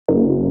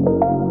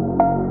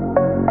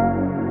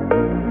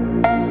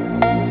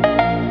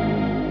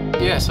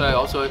Yeah, so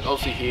I was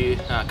obviously here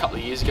a couple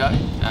of years ago.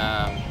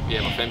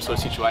 Yeah, my family sort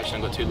of situation.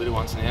 I've got two little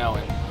ones now,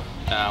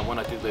 and when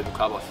I did leave the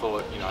club, I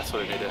thought, I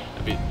sort of need a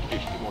bit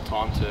more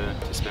time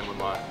to spend with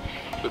my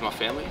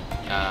family.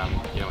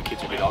 My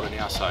kids are a bit older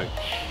now, so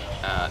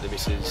I've got the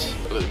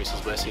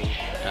missus' blessing,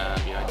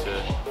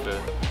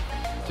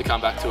 to come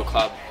back to a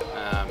club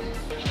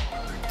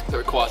that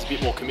requires a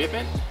bit more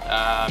commitment.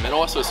 And I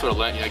also sort of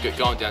learned,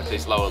 going down to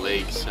these lower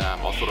leagues,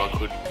 I thought I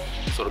could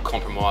sort of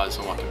compromise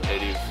on my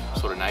competitive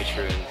sort of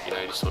nature and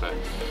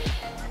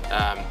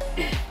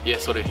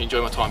just sort of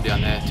enjoy my time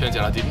down there. Turns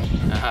out I didn't.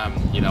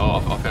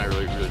 I found it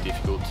really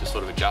difficult to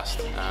sort of adjust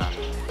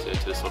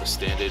to the sort of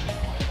standard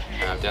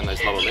down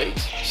those lower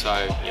leagues. So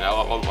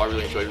I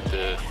really enjoyed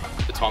the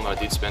time that I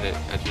did spend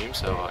at Hume.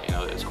 So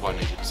it was quite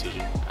an easy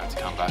decision to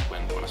come back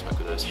when I spoke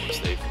with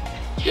Steve.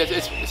 Yeah,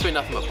 it's been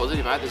nothing but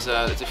positive, mate. There's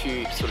a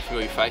few sort of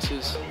familiar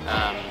faces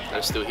that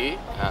are still here.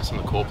 Some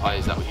of the core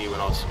players that were here when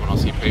I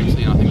was here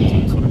previously, and I think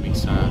there's sort of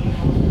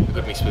a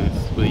good mix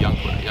with the young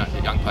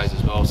players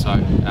as well. So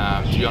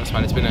to be honest,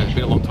 mate, it's been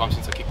a long time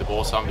since I kicked the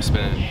ball, so I'm just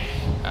spending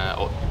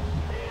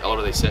a lot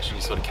of these sessions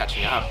just sort of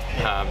catching up.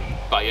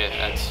 But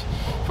yeah,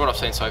 from what I've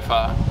seen so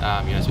far,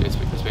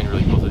 it's been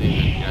really positive,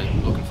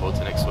 and looking forward to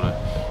the next sort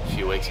of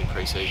few weeks in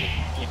pre-season.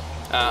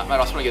 Mate, I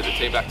just want to get the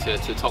team back to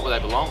the top where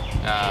they belong.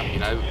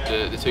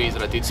 The 2 years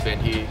that I did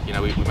spend here, we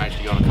managed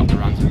to go on a couple of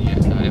runs in the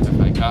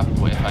FFA Cup,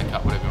 or FA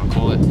Cup, whatever you want to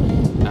call it.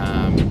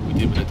 We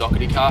did win the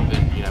Doherty Cup,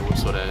 and we're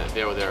sort of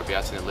there or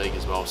thereabouts in the league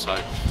as well. So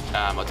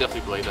I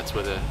definitely believe that's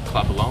where the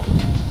club belongs.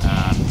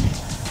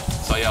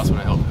 So yeah, I just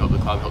want to help the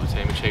club, help the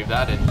team achieve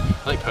that. And I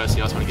think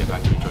personally, I just want to get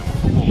back to enjoying my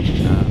football.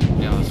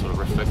 Now I sort of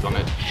reflect on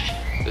it.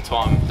 The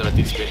time that I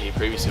did spend here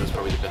previously was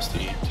probably the best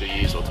 2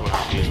 years or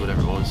 2.5 years,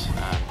 whatever it was,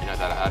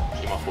 that I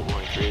had in my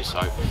footballing career.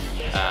 So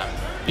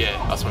yeah,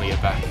 I just want to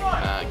get back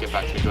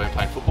to enjoying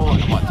playing football,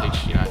 and I might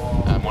teach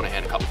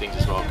Monahan a couple of things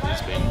as well,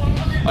 because I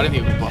don't think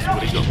it would be possible,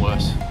 but he's got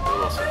worse over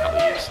the last couple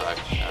of years. So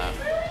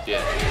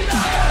yeah.